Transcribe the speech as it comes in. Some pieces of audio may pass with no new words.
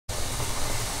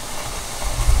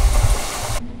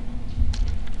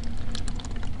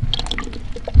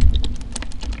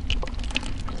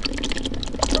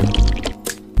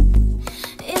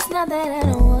that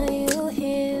I don't want you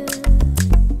here.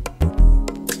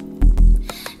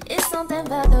 It's something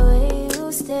about the way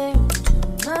you stare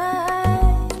into my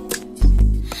eyes.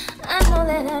 I know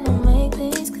that I don't make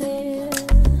things clear.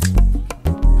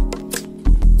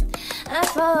 I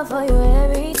fall for you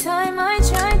every time I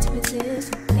try to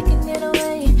resist. We can get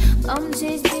away. Come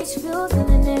chase beach views and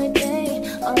then every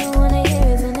day. All I wanna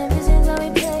hear is an episode that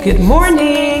we play. Good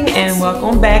morning and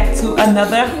welcome back to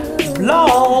another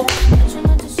vlog.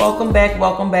 Welcome back,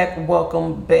 welcome back,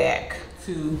 welcome back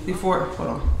to hold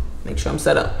on, make sure I'm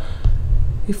set up.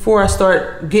 Before I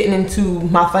start getting into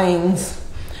my things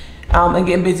and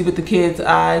getting busy with the kids,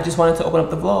 I just wanted to open up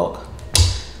the vlog.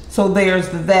 So there's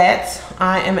that.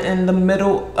 I am in the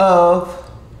middle of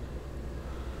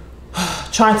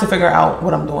trying to figure out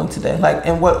what I'm doing today, like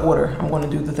in what order I'm going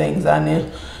to do the things that I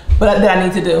need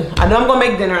to do. I know I'm going to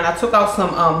make dinner, and I took out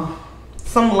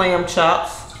some lamb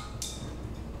chops.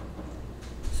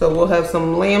 So we'll have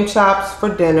some lamb chops for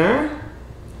dinner.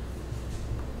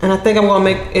 And I think I'm going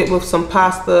to make it with some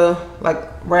pasta, like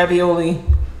ravioli,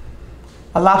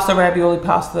 a lobster ravioli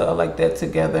pasta, I like that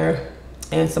together,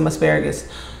 and some asparagus.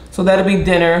 So that'll be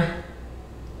dinner.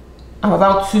 I'm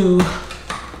about to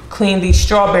clean these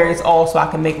strawberries off so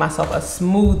I can make myself a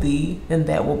smoothie, and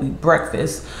that will be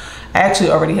breakfast. I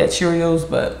actually already had Cheerios,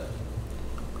 but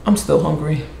I'm still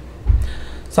hungry.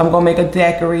 So I'm gonna make a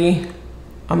daiquiri.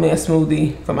 I made a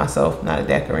smoothie for myself, not a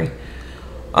daiquiri.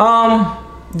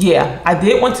 Yeah, I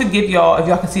did want to give y'all, if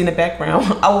y'all can see in the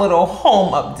background, a little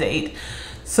home update.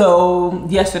 So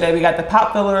yesterday we got the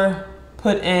pop filler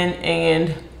put in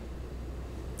and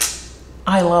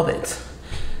I love it.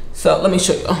 So let me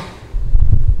show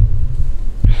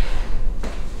you.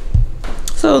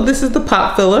 So this is the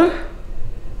pop filler.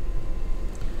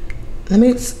 Let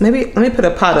me put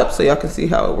a pot up so y'all can see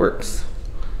how it works.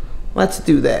 Let's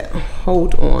do that.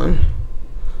 Hold on.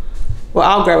 Well,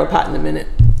 I'll grab a pot in a minute.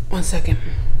 1 second.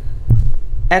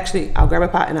 Actually, I'll grab a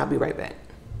pot and I'll be right back.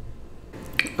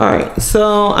 All right,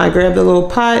 so I grabbed a little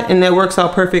pot and that works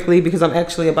out perfectly because I'm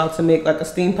actually about to make like a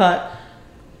steam pot.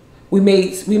 We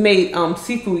made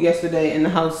seafood yesterday in the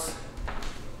house.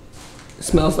 It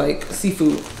smells like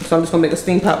seafood. So I'm just gonna make a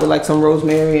steam pot with like some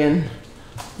rosemary and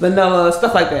vanilla,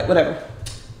 stuff like that, whatever.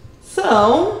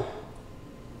 So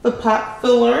the pot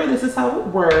filler, this is how it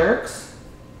works.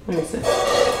 Let me see.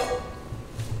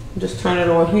 Just turn it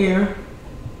on here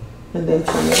and then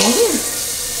turn it on here.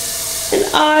 And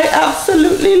I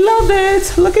absolutely love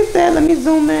it. Look at that, let me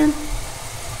zoom in.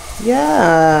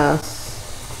 Yes.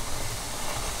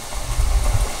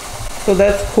 So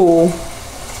that's cool.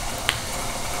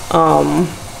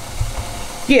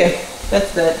 Yeah,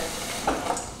 that's that.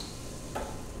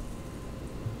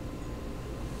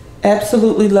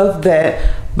 Absolutely love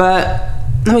that. But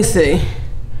let me see.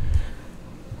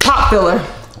 Pop filler.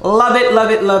 Love it,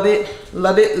 love it, love it,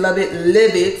 love it, love it,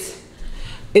 live it.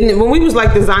 And when we was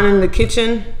like designing the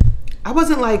kitchen, I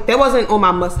wasn't like, that wasn't on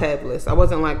my must-have list. I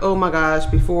wasn't like, oh my gosh,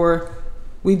 before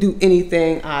we do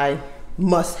anything, I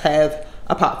must have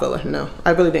a pop filler. No, I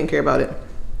really didn't care about it.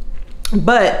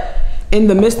 But in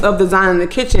the midst of designing the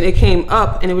kitchen, it came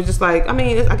up and it was just like, I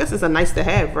mean, I guess it's a nice to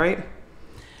have, right?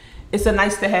 It's a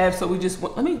nice to have, so we just,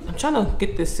 I'm trying to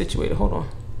get this situated, hold on.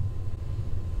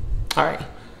 All right,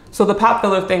 so the pop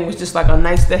filler thing was just like a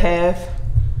nice to have.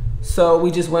 So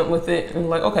we just went with it and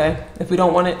like, okay, if we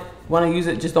don't want to use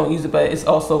it, just don't use it, but it's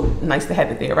also nice to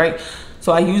have it there, right?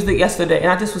 So I used it yesterday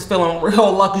and I just was feeling real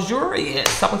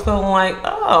luxurious. I was feeling like,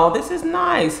 oh, this is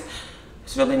nice.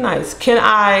 It's really nice. Can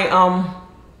I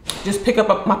just pick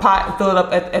up my pot and fill it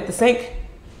up at the sink,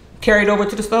 carry it over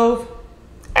to the stove?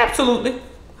 Absolutely,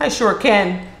 I sure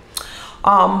can.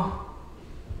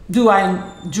 Do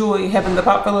I enjoy having the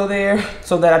pot filler there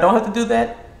so that I don't have to do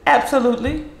that?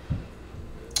 Absolutely.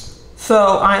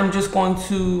 So I'm just going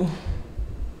to,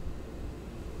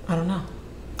 I don't know,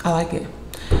 I like it.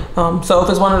 So if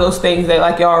it's one of those things that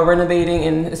like y'all are renovating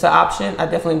and it's an option, I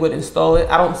definitely would install it.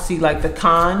 I don't see like the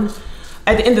con.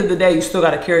 At the end of the day, you still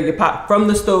got to carry your pot from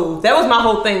the stove. That was my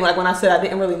whole thing. Like when I said I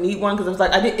didn't really need one, because it was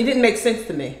like, it didn't make sense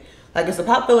to me. Like it's a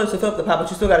pot filler to fill up the pot, but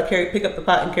you still got to pick up the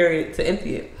pot and carry it to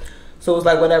empty it. So it was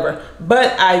like whatever.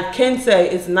 But I can say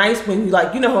it's nice when you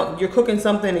like, you know, you're cooking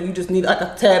something and you just need like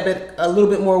a little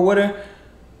bit more water.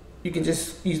 You can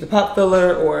just use the pop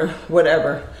filler or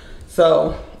whatever.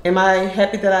 So am I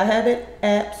happy that I have it?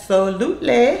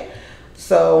 Absolutely.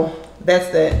 So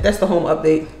that's that. That's the home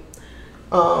update.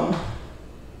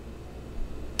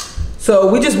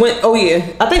 So we just went, oh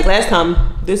yeah, I think last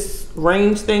time this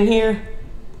range thing here,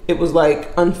 it was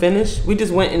like unfinished. We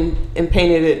just went and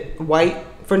painted it white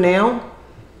for now.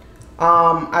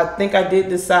 I think I did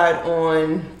decide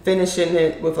on finishing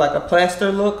it with like a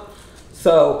plaster look.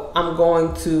 So I'm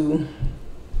going to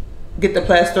get the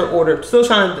plaster ordered. Still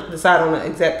trying to decide on the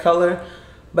exact color,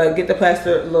 but get the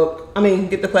plaster look.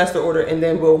 Get the plaster order, and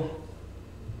then we'll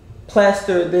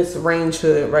plaster this range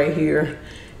hood right here.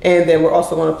 And then we're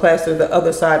also going to plaster the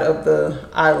other side of the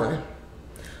island.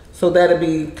 So that'll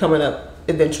be coming up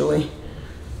eventually.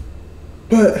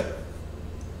 But,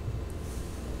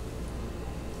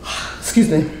 excuse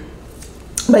me.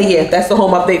 But yeah, that's the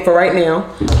home update for right now.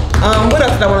 What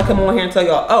else did I want to come on here and tell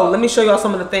y'all? Oh, let me show y'all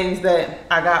some of the things that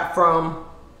I got from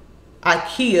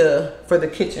IKEA for the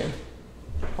kitchen.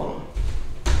 Hold on.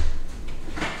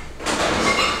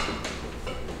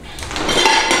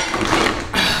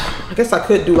 I guess I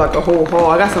could do like a whole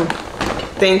haul. I got some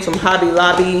things from Hobby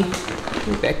Lobby. Let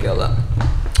me back y'all up.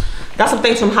 Got some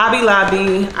things from Hobby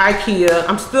Lobby, IKEA.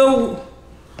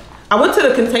 I went to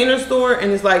the Container Store, and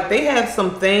it's like they have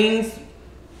some things,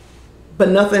 but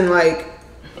nothing like,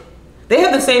 they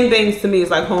have the same things to me as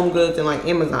like Home Goods and like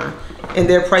Amazon, and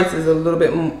their price is a little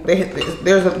bit,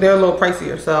 they're a little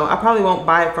pricier. So I probably won't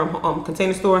buy it from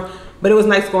Container Store, but it was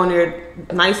nice going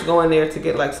there to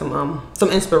get like some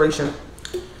inspiration.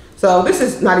 So this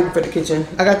is not even for the kitchen.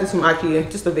 I got this from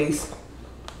IKEA, just a vase.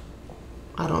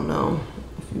 I don't know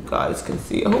if you guys can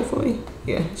see it, hopefully.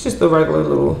 Yeah, it's just a regular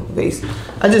little vase.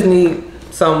 I just need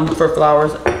some for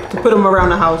flowers to put them around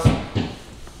the house.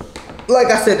 Like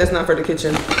I said, that's not for the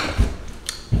kitchen.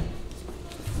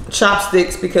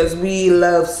 Chopsticks, because we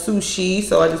love sushi,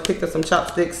 so I just picked up some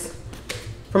chopsticks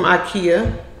from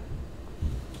IKEA.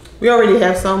 We already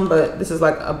have some, but this is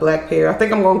like a black pair. I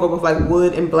think I'm gonna go with like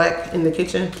wood and black in the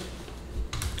kitchen.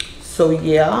 So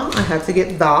yeah, I had to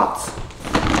get that.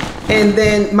 And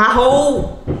then my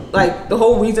whole, the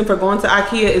whole reason for going to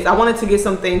IKEA is I wanted to get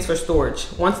some things for storage.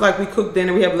 Once like we cook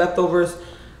dinner, we have leftovers.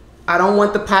 I don't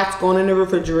want the pots going in the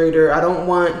refrigerator. I don't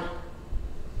want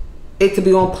it to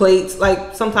be on plates.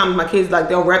 Like sometimes my kids, like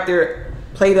they'll wrap their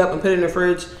plate up and put it in the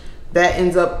fridge. That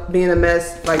ends up being a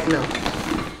mess. Like no.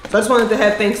 So I just wanted to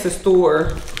have things to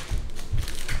store.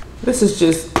 This is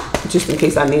just in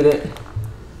case I need it.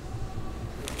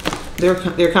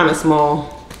 They're kind of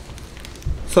small.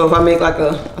 So if I make like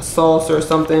a sauce or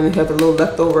something and have a little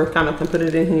leftover, kind of can put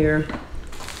it in here.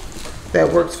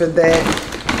 That works for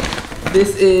that.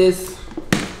 This is,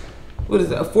 what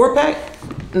is it, a 4-pack?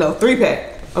 No,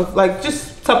 3-pack of like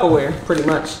just Tupperware, pretty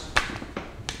much.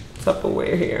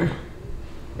 Tupperware here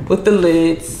with the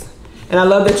lids. And I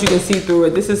love that you can see through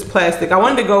it. This is plastic. I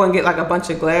wanted to go and get like a bunch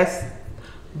of glass,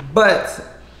 but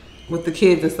with the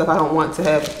kids and stuff, I don't want to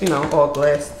have, you know, all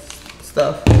glass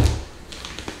stuff.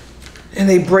 And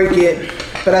they break it,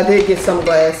 but I did get some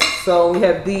glass. So we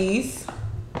have these.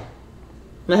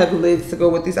 And I have the lids to go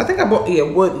with these. I think I bought, yeah,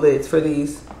 wood lids for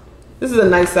these. This is a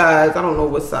nice size. I don't know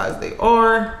what size they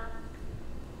are,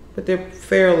 but they're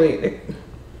fairly,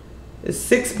 it's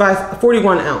 6 by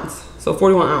 41 ounce. So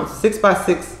 41 ounce, 6 by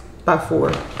 6 by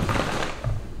 4.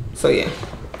 So yeah,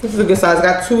 this is a good size. I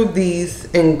got 2 of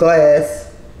these in glass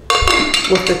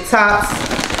with the tops.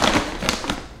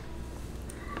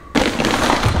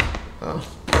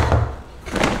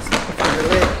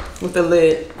 With the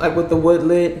lid, like with the wood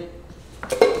lid.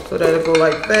 So that'll go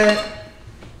like that.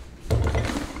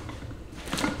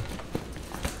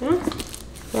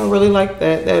 I really like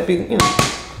that. That'd be, you know,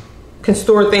 can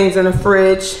store things in the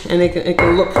fridge and it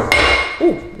can look,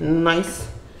 ooh, nice.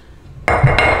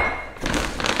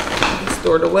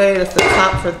 Stored away. That's the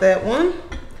top for that one.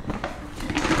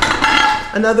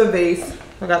 Another vase.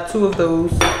 I got 2 of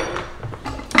those.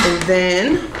 And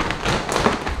then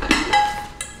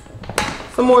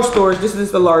some more storage. This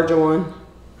is the larger one.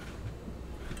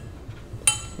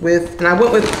 And I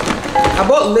bought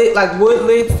like wood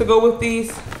lids to go with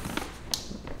these.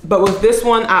 But with this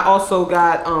one, I also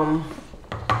got,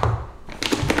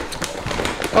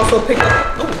 also picked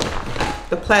up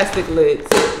the plastic lids.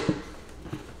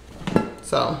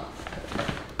 So,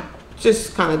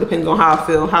 just kind of depends on how I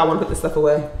feel, how I want to put this stuff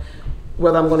away.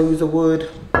 Whether I'm going to use a wood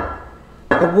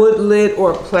lid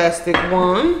or a plastic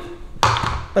one.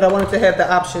 But I wanted to have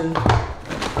the option. So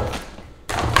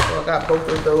I got both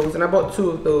of those, and I bought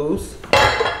 2 of those.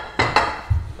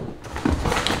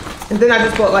 And then I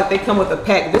just bought, like, they come with a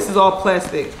pack. This is all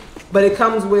plastic, but it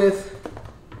comes with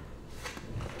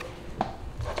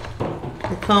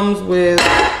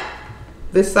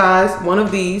this size, 1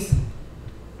 of these,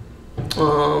 2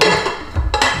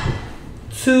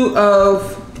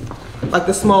 of like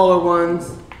the smaller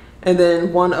ones, and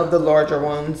then 1 of the larger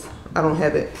ones. I don't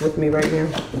have it with me right now.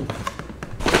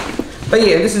 But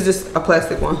yeah, this is just a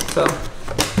plastic one, so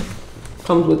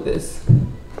comes with this.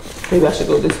 Maybe I should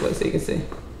go this way so you can see.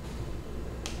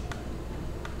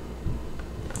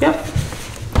 Yep.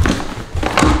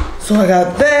 So I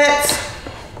got that.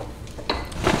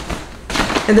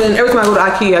 And then every time I go to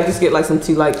IKEA, I just get like some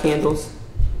tea light candles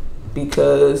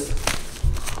because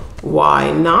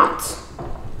why not?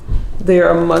 They're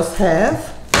a must have.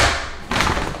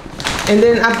 And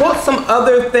then I bought some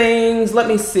other things. Let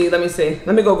me see. Let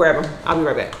me go grab them. I'll be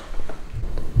right back.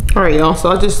 All right, y'all. So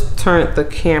I just turned the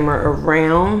camera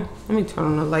around. Let me turn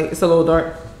on the light. It's a little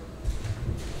dark.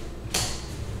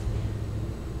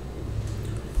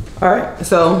 All right,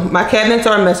 so my cabinets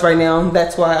are a mess right now.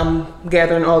 That's why I'm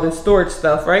gathering all this storage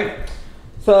stuff, right?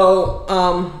 So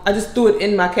I just threw it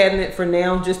in my cabinet for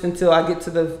now, just until I get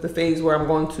to the phase where I'm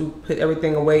going to put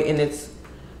everything away in its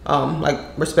like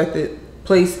respected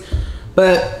place.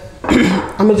 But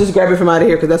I'm gonna just grab it from out of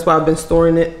here because that's why I've been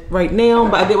storing it right now.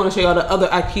 But I did want to show y'all the other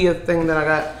IKEA thing that I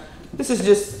got. This is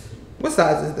just, what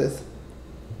size is this?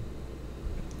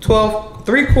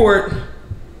 3/4.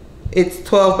 It's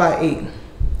 12 by 8.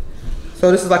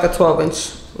 So this is like a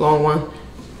 12-inch long one.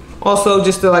 Also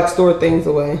just to like store things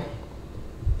away.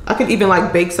 I could even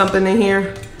like bake something in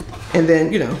here and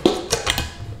then, you know,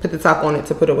 put the top on it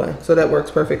to put away. So that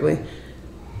works perfectly.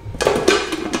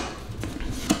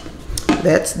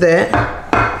 That's that.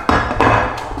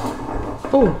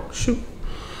 Oh, shoot.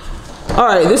 All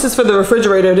right, this is for the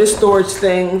refrigerator, this storage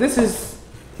thing. This is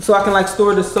so I can like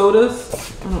store the sodas.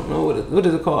 I don't know, what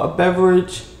is it called? A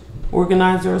beverage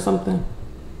organizer or something.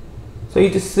 So you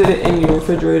just sit it in your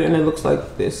refrigerator and it looks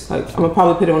like this. Like I'm gonna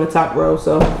probably put it on the top row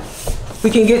so we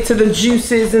can get to the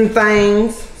juices and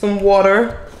things, some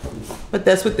water. But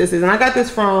that's what this is. And I got this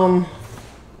from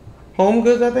Home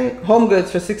Goods, I think. Home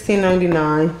Goods for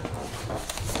 $16.99.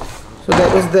 So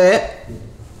that was that.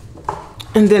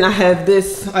 And then I have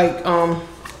this like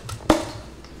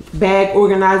bag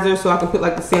organizer so I can put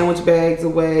like the sandwich bags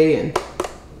away and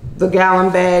the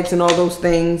gallon bags and all those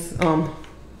things.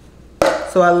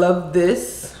 So I love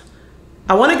this.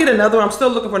 I want to get another one. I'm still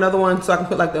looking for another one so I can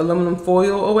put like the aluminum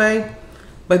foil away.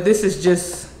 But this is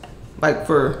just like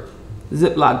for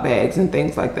Ziploc bags and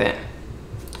things like that.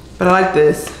 But I like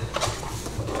this.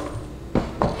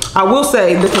 I will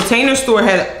say the Container Store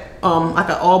had like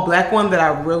an all black one that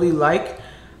I really like.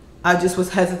 I just was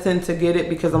hesitant to get it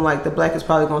because I'm like, the black is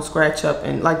probably gonna scratch up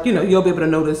and like, you know, you'll be able to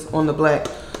notice on the black.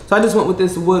 So I just went with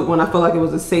this wood one. I feel like it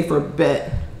was a safer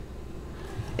bet.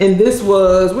 And this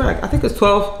was, where I think it's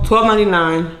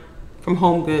 $12.99 from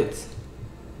Home Goods.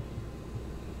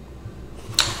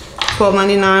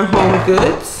 $12.99 Home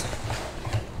Goods.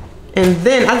 And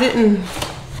then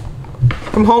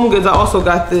from Home Goods, I also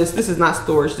got this. This is not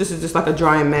storage. This is just like a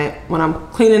drying mat. When I'm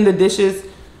cleaning the dishes,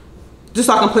 just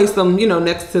so I can place them, you know,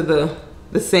 next to the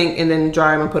sink and then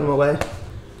dry them and put them away.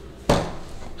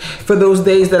 For those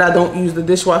days that I don't use the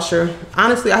dishwasher.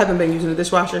 Honestly, I haven't been using the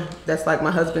dishwasher. That's like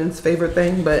my husband's favorite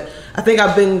thing. But I think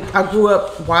I grew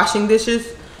up washing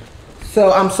dishes.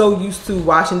 So I'm so used to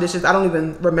washing dishes. I don't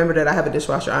even remember that I have a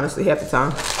dishwasher, honestly, half the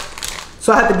time.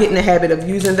 So I have to get in the habit of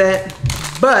using that.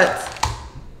 But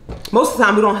most of the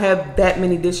time we don't have that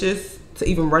many dishes to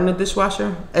even run the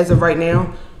dishwasher as of right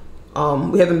now.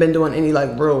 We haven't been doing any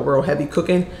like real heavy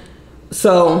cooking.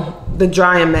 So the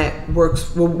drying mat would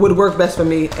work best for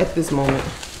me at this moment.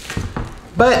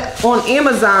 But on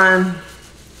Amazon,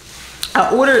 I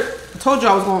told you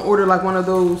I was gonna order like one of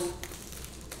those,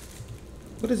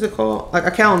 what is it called? Like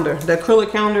a calendar, the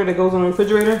acrylic calendar that goes on the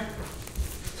refrigerator.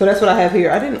 So that's what I have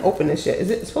here. I didn't open this yet.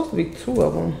 It's supposed to be 2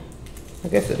 of them? I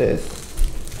guess it is.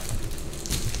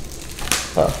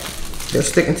 Oh, they're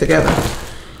sticking together.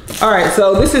 All right,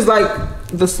 so this is like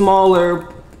the smaller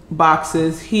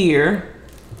boxes here.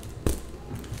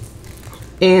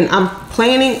 And I'm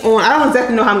planning on, I don't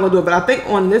exactly know how I'm gonna do it, but I think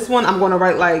on this one, I'm gonna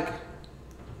write like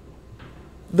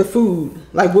the food,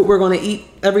 like what we're gonna eat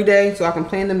every day. So I can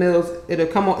plan the meals.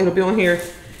 It'll be on here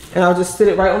and I'll just sit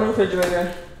it right on the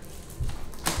refrigerator.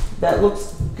 That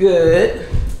looks good.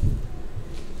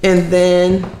 And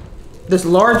then this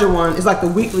larger one is like the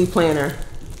weekly planner.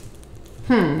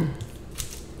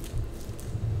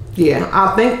 Yeah,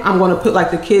 I think I'm gonna put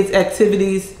like the kids'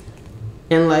 activities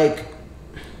and like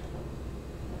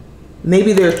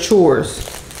maybe their chores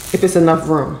if it's enough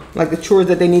room. Like the chores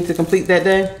that they need to complete that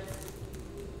day.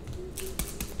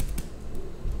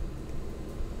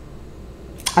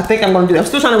 I think I'm gonna do that. I'm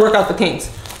still trying to work out the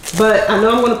kinks. But I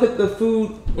know I'm gonna put the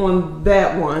food on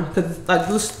that one because like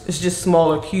it's just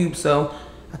smaller cubes. So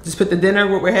I just put the dinner,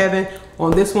 what we're having.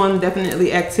 On this one,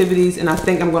 definitely activities, and I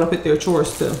think I'm gonna put their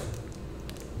chores too.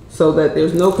 So that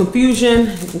there's no confusion.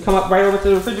 You can come up right over to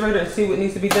the refrigerator and see what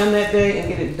needs to be done that day and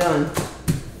get it done.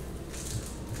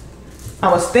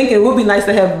 I was thinking it would be nice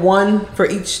to have one for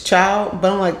each child,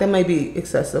 but I'm like, that might be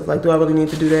excessive. Like, do I really need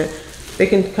to do that? They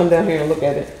can come down here and look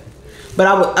at it. But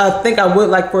I think I would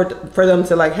like for them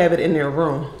to like have it in their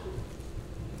room.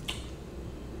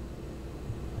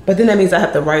 But then that means I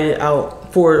have to write it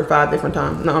out 4 or 5 different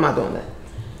times. No, I'm not doing that.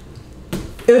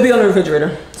 It'll be on the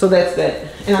refrigerator. So that's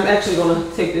that. And I'm actually gonna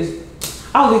take this.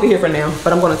 I'll leave it here for now,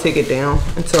 but I'm gonna take it down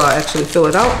until I actually fill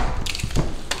it out.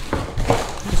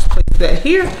 Just place that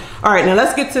here. All right, now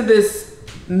let's get to this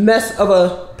mess of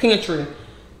a pantry.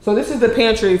 So this is the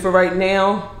pantry for right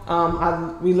now.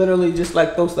 We literally just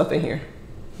like throw stuff in here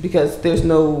because there's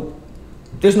no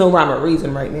rhyme or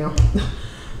reason right now.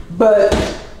 But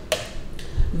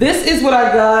this is what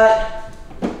I got.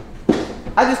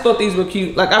 I just thought these were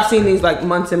cute. Like I've seen these like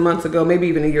months and months ago, maybe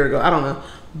even a year ago. I don't know.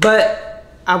 But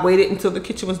I waited until the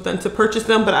kitchen was done to purchase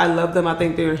them, but I love them. I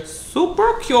think they're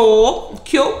super cute.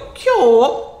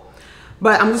 Cute.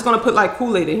 But I'm just gonna put like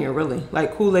Kool-Aid in here, really.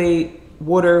 Like Kool-Aid,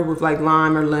 water with like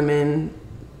lime or lemon,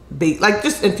 like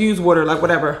just infused water, like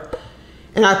whatever.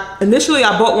 And initially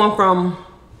I bought one from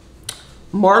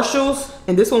Marshall's,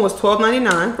 and this one was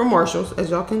 $12.99 from Marshall's, as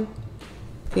y'all can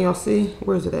y'all see?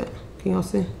 Where is it at? Can y'all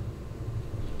see?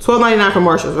 $12.99 from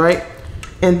Marshall's, right?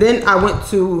 And then I went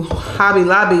to Hobby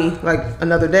Lobby like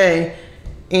another day,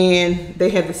 and they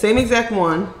had the same exact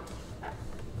one.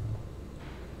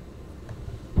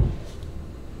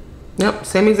 Yep,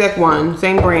 same exact one,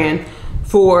 same brand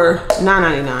for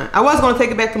 $9.99. I was gonna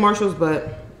take it back to Marshall's,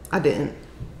 but I didn't.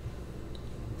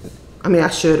 I mean, I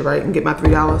should, right? And get my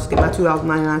 $3, get my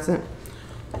 $2.99.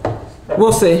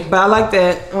 We'll see, but I like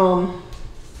that.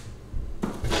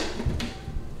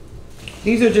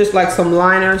 These are just like some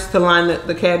liners to line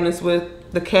the cabinets with.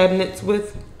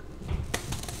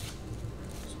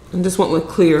 And just went with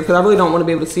clear because I really don't want to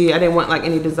be able to see it. I didn't want like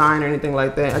any design or anything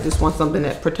like that. I just want something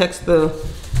that protects the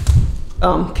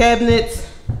cabinets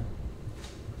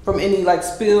from any like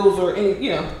spills or any,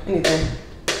 you know, anything.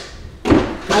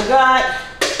 I got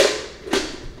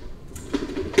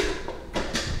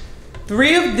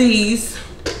 3 of these.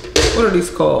 What are these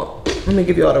called? Let me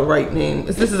give you all the right name.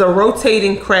 This is a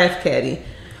rotating craft caddy.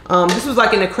 This was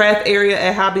like in the craft area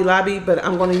at Hobby Lobby, but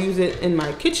I'm gonna use it in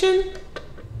my kitchen.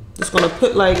 Just gonna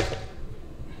put like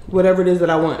whatever it is that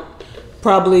I want.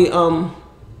 Probably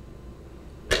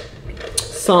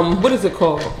some, what is it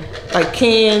called? Like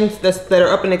cans that are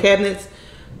up in the cabinets.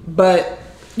 But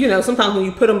you know, sometimes when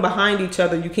you put them behind each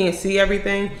other, you can't see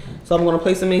everything. So I'm gonna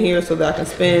place them in here so that I can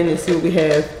spin and see what we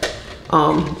have.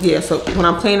 Yeah, so when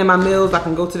I'm planning my meals, I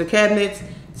can go to the cabinets,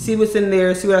 see what's in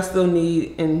there, see what I still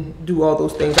need, and do all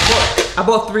those things. I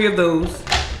bought 3 of those,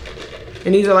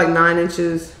 and these are like 9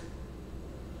 inches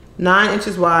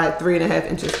wide, 3.5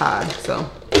 inches high. So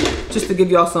just to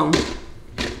give y'all some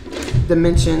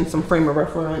dimension, some frame of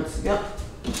reference. Yep.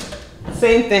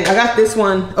 Same thing. I got this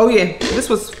one. Oh yeah, this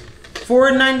was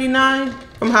 $4.99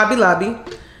 from Hobby Lobby.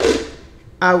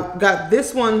 I got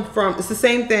this one from, it's the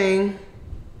same thing.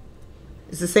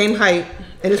 It's the same height,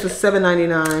 and this was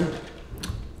 $7.99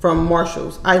 from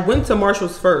Marshall's. I went to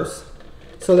Marshall's first,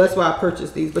 so that's why I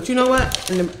purchased these. But you know what?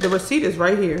 And the receipt is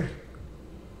right here.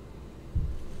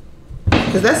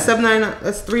 Because that's $7.99.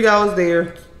 That's $3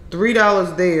 there,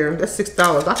 $3 there. That's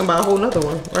 $6. I can buy a whole nother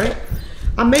one, right?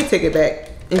 I may take it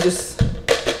back and just,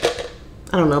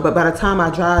 I don't know. But by the time I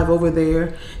drive over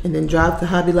there and then drive to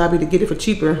Hobby Lobby to get it for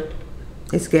cheaper,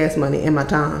 it's gas money and my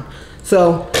time.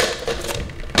 So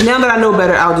now that I know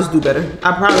better, I'll just do better.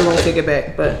 I probably won't take it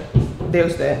back, but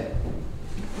there's that.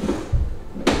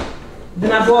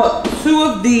 Then I bought 2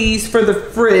 of these for the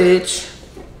fridge.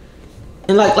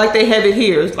 And like they have it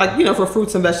here. It's like, you know, for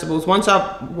fruits and vegetables. Once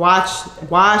I wash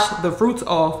the fruits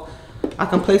off, I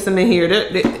can place them in here.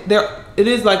 It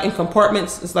is like in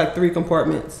compartments. It's like 3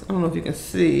 compartments. I don't know if you can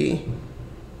see.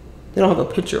 They don't have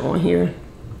a picture on here.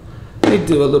 They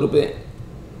do a little bit.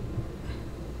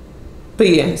 But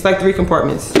yeah, it's like 3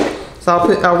 compartments. So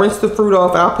I'll rinse the fruit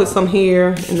off. I'll put some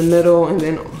here in the middle and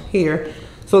then here,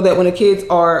 so that when the kids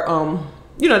are,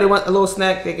 you know, they want a little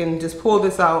snack, they can just pull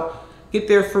this out, get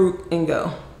their fruit, and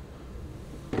go.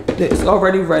 It's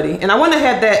already ready. And I want to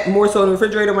have that more so in the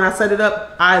refrigerator when I set it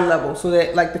up, eye level, so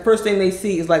that like the first thing they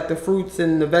see is like the fruits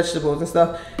and the vegetables and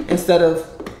stuff, instead of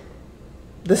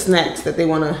the snacks that they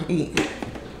want to eat.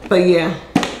 But yeah,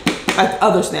 like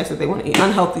other snacks that they want to eat,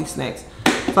 unhealthy snacks.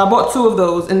 So I bought 2 of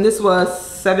those, and this was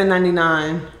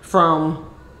 $7.99 from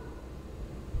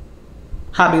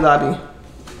Hobby Lobby.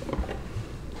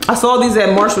 I saw these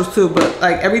at Marshall's too, but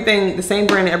like everything, the same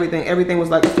brand and everything was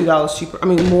like a few dollars cheaper. I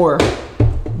mean, more.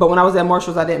 But when I was at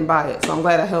Marshall's, I didn't buy it. So I'm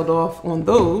glad I held off on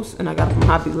those, and I got it from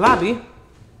Hobby Lobby.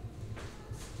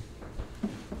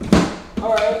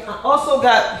 All right, I also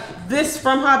got this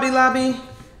from Hobby Lobby,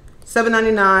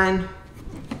 $7.99.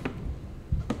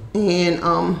 And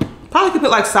probably could put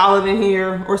like salad in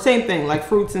here or same thing, like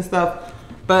fruits and stuff,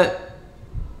 but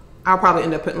I'll probably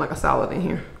end up putting like a salad in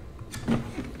here.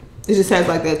 It just has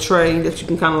like that tray that you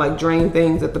can kind of like drain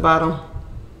things at the bottom.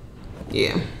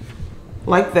 Yeah,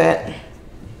 like that.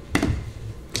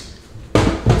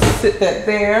 Sit that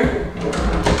there.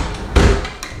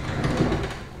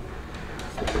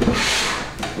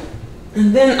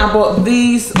 And then I bought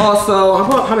these also. I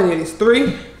bought how many of these?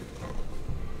 3.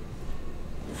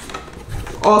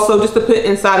 Also, just to put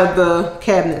inside of the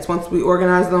cabinets once we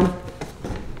organize them.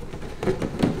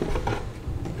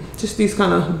 Just these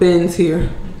kind of bins here.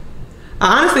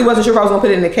 I honestly wasn't sure if I was gonna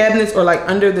put it in the cabinets or like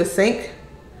under the sink,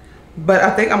 but I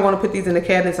think I'm gonna put these in the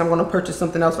cabinets. I'm gonna purchase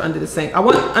something else for under the sink. I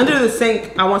want under the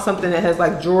sink, I want something that has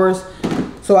like drawers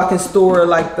so I can store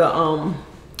like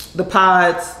the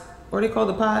pods. What are they called,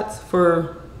 the pods?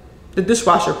 For the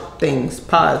dishwasher things,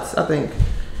 pods, I think.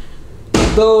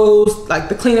 Those, like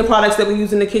the cleaning products that we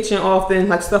use in the kitchen often,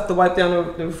 like stuff to wipe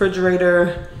down the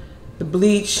refrigerator, the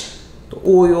bleach, the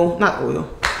oil, not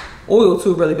oil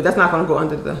too really, but that's not gonna go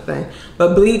under the thing.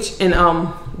 But bleach and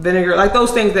vinegar, like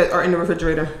those things that are in the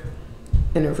refrigerator,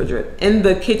 in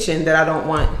the kitchen that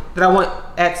I want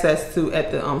access to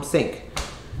at the sink.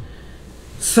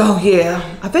 So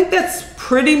yeah, I think that's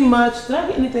pretty much. Did I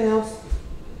get anything else?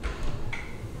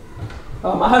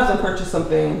 Oh, my husband purchased some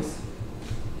things.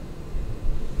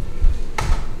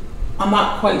 I'm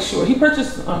not quite sure. He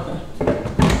purchased, okay.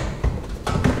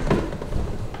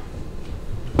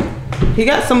 He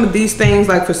got some of these things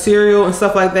like for cereal and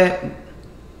stuff like that.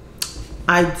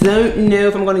 I don't know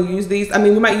if I'm going to use these. I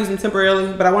mean, we might use them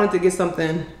temporarily, but I wanted to get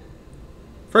something,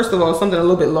 first of all, something a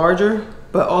little bit larger,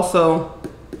 but also,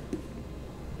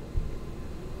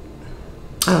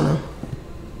 I don't know.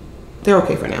 They're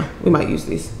okay for now. We might use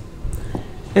these.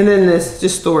 And then this,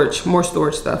 just storage, more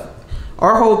storage stuff.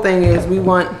 Our whole thing is we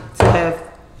want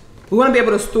to be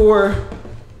able to store,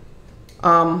 we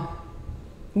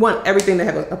want everything to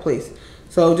have a place.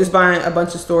 So just buying a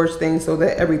bunch of storage things so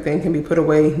that everything can be put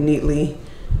away neatly.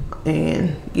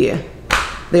 And yeah,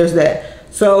 there's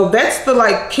that. So that's the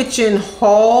like kitchen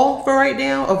haul for right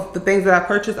now of the things that I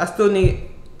purchased. I still need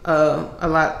a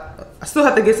lot. I still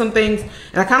have to get some things,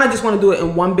 and I kind of just want to do it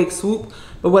in one big swoop.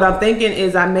 But what I'm thinking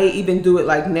is I may even do it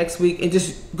like next week and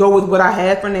just go with what I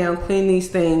have for now, clean these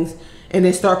things, and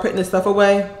then start putting this stuff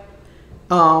away.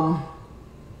 My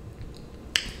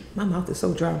mouth is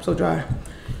so dry, I'm so dry.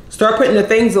 Start putting the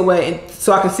things away and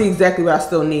so I can see exactly what I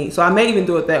still need. So I may even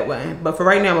do it that way. But for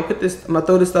right now, I'm gonna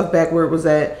throw this stuff back where it was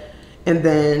at and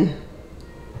then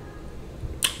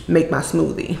make my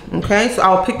smoothie, okay? So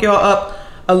I'll pick y'all up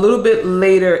a little bit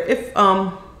later. If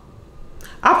I'll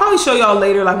probably show y'all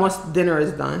later, like once dinner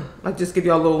is done. Like just give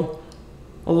y'all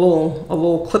a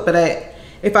little clip of that.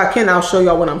 If I can, I'll show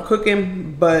y'all when I'm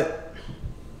cooking, but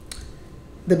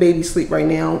the baby's asleep right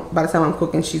now. By the time I'm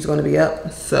cooking, she's gonna be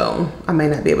up. So I may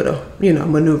not be able to, you know,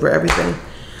 maneuver everything.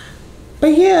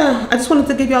 But yeah, I just wanted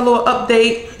to give y'all a little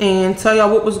update and tell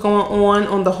y'all what was going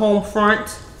on the home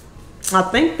front. I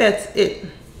think that's it.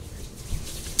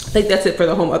 I think that's it for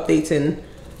the home updates and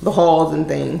the hauls and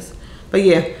things. But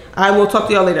yeah, I will talk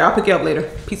to y'all later. I'll pick you up later.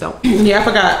 Peace out. Yeah, I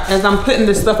forgot. As I'm putting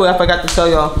this stuff away, I forgot to tell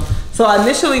y'all. So I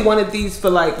initially wanted these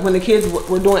for like when the kids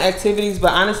were doing activities,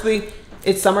 but honestly,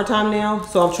 it's summertime now.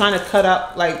 So I'm trying to cut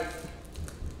up, like,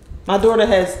 my daughter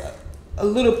has a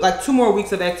little, like 2 more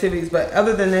weeks of activities, but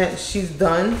other than that, she's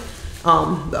done.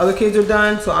 The other kids are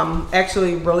done. So I'm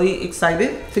actually really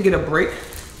excited to get a break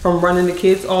from running the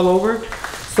kids all over.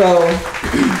 So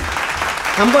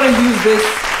I'm going to use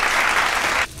this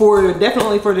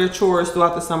definitely for their chores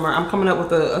throughout the summer. I'm coming up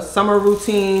with a summer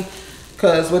routine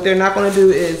because what they're not going to do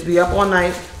is be up all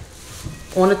night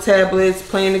on the tablets,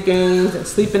 playing the games, and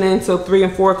sleeping in until 3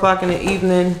 and 4 o'clock in the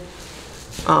evening.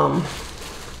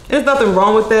 There's nothing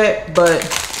wrong with that, but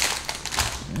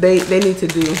they need to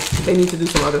do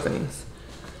some other things.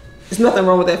 There's nothing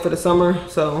wrong with that for the summer,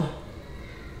 so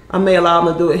I may allow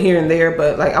them to do it here and there,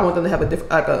 but like I want them to have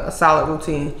a solid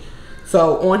routine.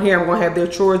 So on here, I'm gonna have their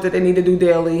chores that they need to do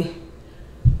daily,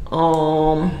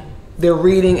 their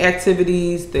reading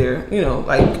activities, their, you know,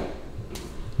 like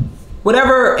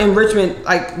whatever enrichment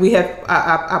like we have,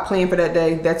 I plan for that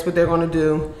day. That's what they're gonna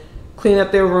do. Clean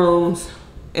up their rooms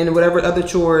and whatever other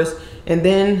chores, and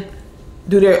then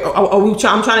do their. I'm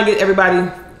trying to get everybody.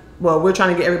 Well, we're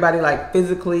trying to get everybody like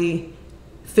physically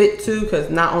fit too, because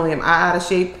not only am I out of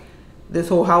shape, this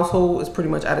whole household is pretty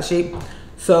much out of shape.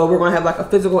 So we're gonna have like a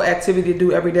physical activity to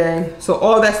do every day. So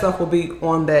all that stuff will be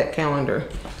on that calendar.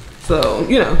 So So,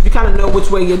 you know, you kind of know which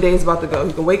way your day is about to go.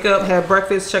 You can wake up, have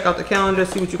breakfast, check out the calendar,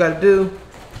 see what you got to do.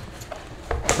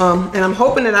 And I'm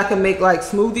hoping that I can make like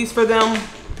smoothies for them,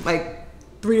 like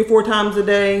 3 to 4 times a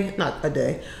day, not a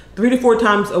day, 3 to 4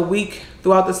 times a week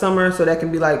throughout the summer. So that can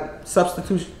be like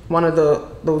substitute one of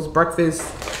those breakfast,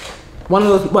 one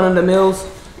of the meals.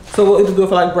 So we'll either do it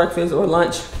for like breakfast or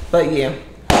lunch. But yeah,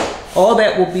 all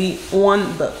that will be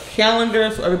on the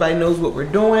calendar so everybody knows what we're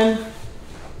doing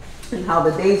and how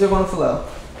the days are going to flow.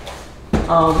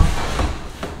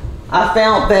 I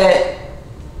found that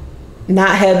not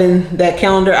having that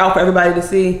calendar out for everybody to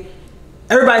see,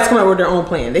 everybody's coming up with their own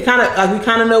plan. They kind of like, we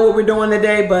kind of know what we're doing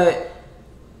today, but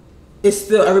it's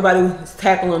still everybody's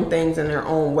tackling things in their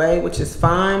own way, which is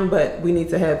fine. But we need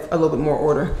to have a little bit more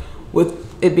order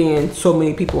with it being so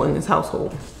many people in this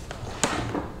household.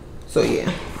 So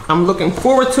yeah, I'm looking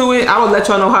forward to it. I will let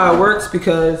y'all know how it works,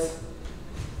 because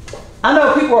I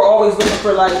know people are always looking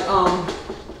for like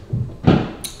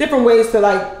different ways to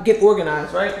like get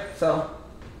organized, right? So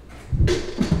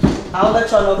I'll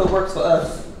let y'all know if it works for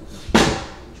us.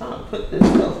 I'm trying to put this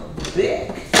stuff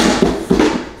back.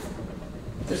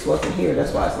 This wasn't here,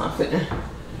 that's why it's not fitting.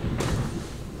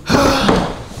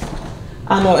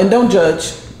 I know, and don't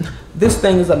judge. This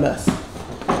thing is a mess.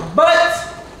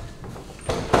 But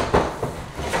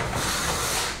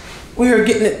we are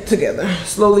getting it together,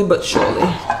 slowly but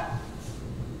surely.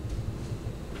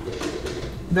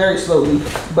 Very slowly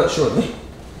but surely.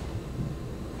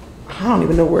 I don't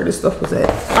even know where this stuff was at.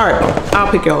 All right, I'll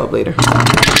pick y'all up later.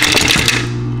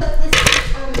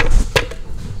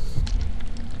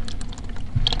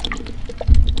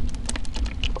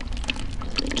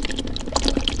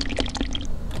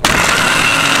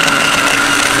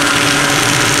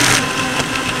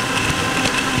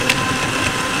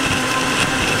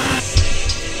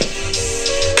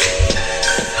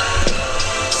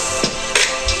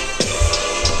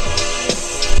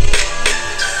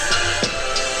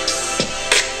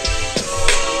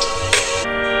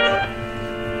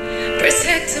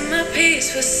 Protecting my peace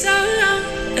for so long,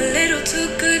 a little too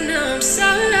good, now I'm so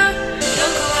low.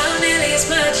 Don't go out nearly as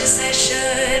much as I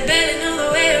should, barely know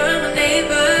the way around my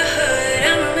neighborhood.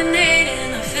 I'm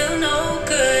ruminating, I feel no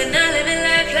good, not living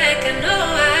life like I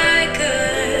know I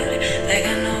could, like I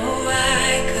know I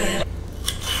could.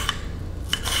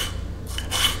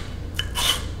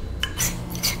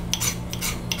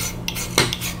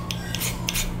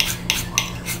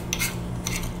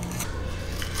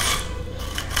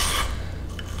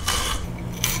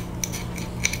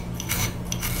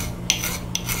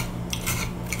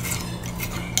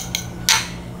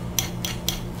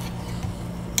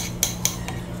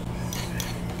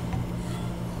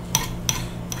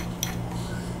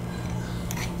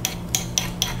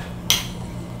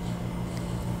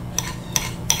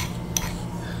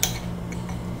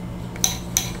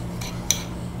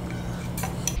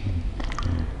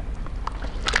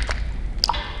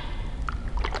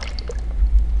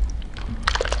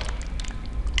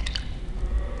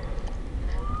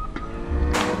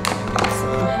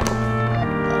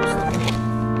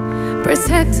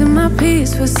 Protecting my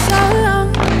peace for so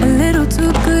long, a little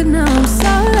too good, now I'm so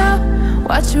low.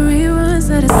 Watching reruns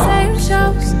of the same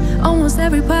shows, almost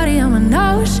every party I'm a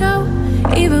no-show.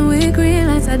 Even with green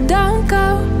lights I don't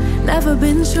go, never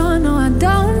been sure, no I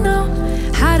don't know.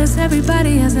 How does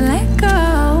everybody has to let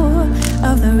go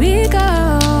of the ego?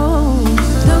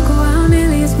 Don't go out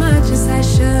nearly as much as I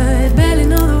should, barely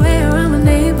know the way around my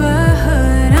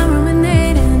neighborhood. I'm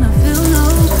ruminating, I feel no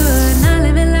good, not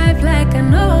living life like I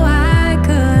know I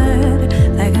could,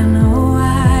 like I know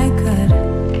I could,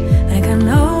 like I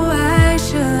know I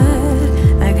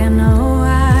should, like I know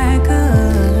I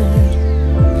could,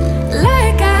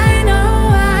 like I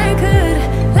know I could,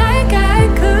 like I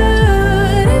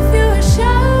could, if you would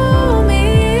show me,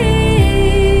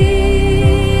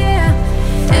 yeah.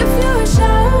 If you would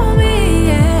show me,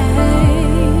 yeah,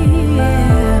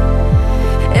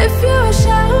 yeah. If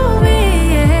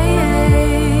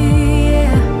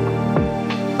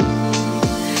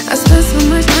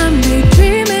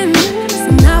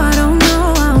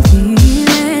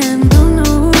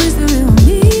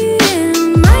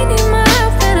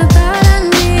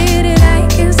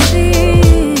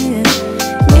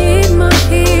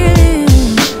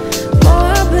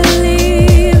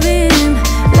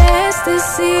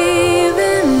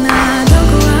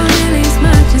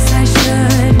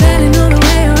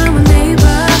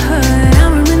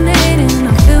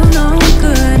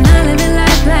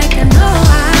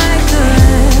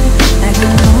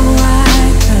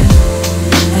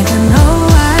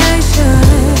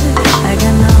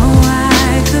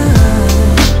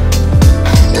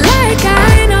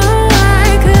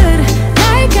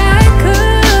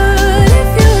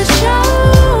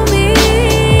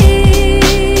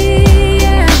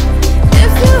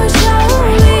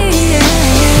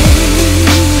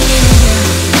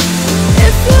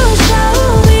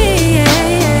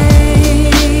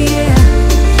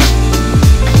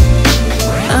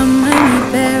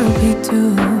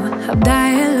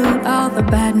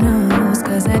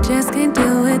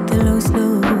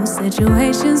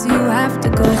have to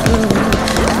go through.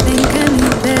 I think I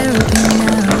need therapy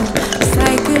now.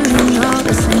 Cycling all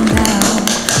the same down.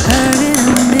 Heard it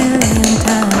a million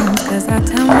times, 'cause I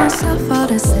tell myself all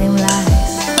the same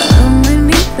lies. Might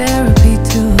need therapy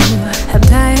too. Have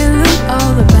dilute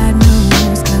all the bad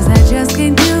news, 'cause I just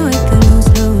can't deal with the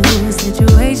lose-lose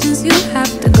situations you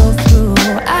have to go through.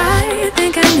 I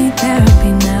think I need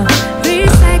therapy now.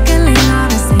 Recycling all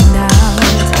the same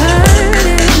doubts. Heard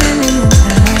it a million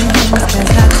times,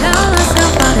 'cause I tell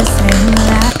myself all the same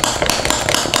lies.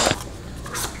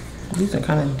 These are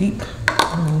kind of deep.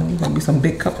 These gonna be some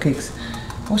big cupcakes.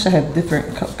 I wish I had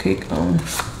different cupcake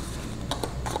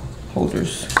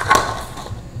holders.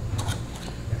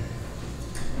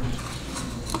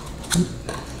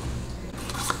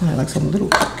 I like some little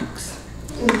cupcakes.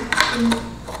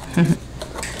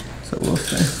 So we'll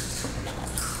see.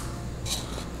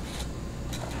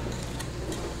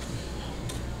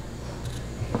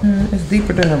 It's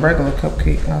deeper than a regular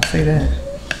cupcake, I'll say that.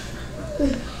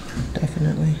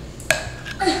 Definitely.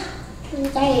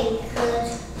 Very good.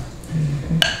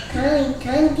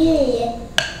 Can't get it.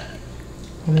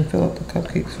 Let me fill up the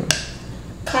cupcakes first.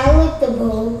 Can I lick the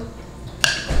bowl?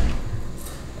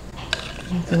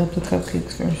 Fill up the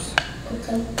cupcakes first.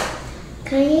 Okay.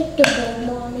 Can I lick the bowl,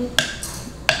 Mommy?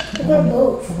 We're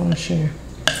both. I want to share.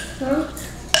 Huh?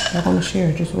 I want to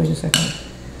share. Just wait a second.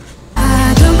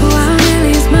 I don't go out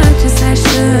nearly as much as I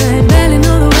should. Barely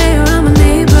know the way around my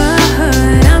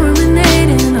neighborhood. I'm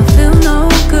ruminating, I feel no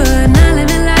good. Not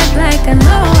living life like I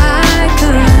know I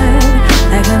could.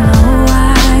 Like I know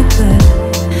I could.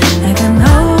 Like I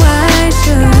know I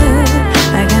should.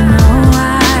 Like I know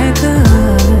I could.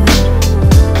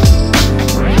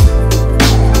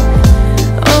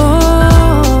 Oh,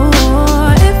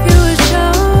 if you would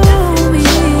show me.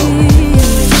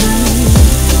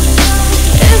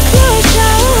 If you would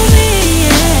show me,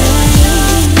 yeah.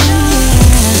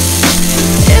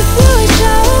 If you would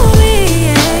show me,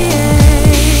 yeah.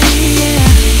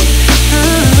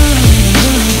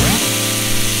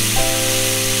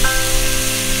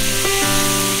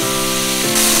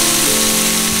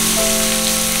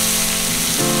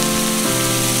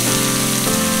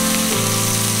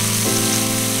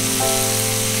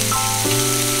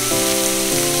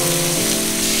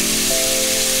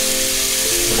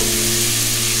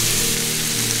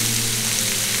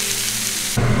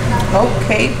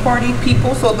 Okay, party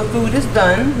people, so the food is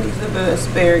done. These are the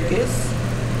asparagus.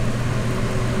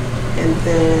 And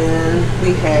then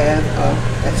we have,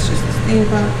 that's just the steam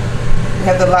pot. We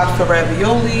have the lobster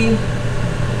ravioli.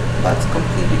 That's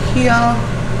completed here.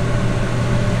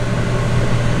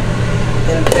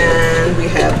 And then we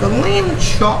have the lamb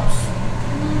chops.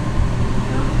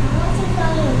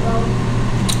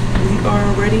 We are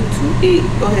ready to eat.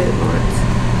 Go ahead, Lawrence.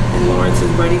 And Lawrence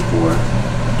is ready for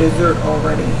dessert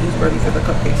already. He's ready for the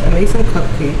cupcakes. I made some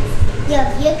cupcakes.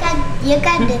 Yeah, you got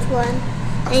this one.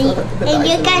 And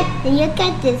you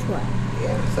got this one.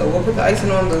 Yeah, so we'll put the icing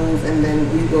on those and then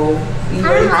we will be I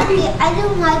ready don't like to eat. it. I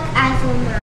don't like ice on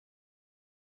mine.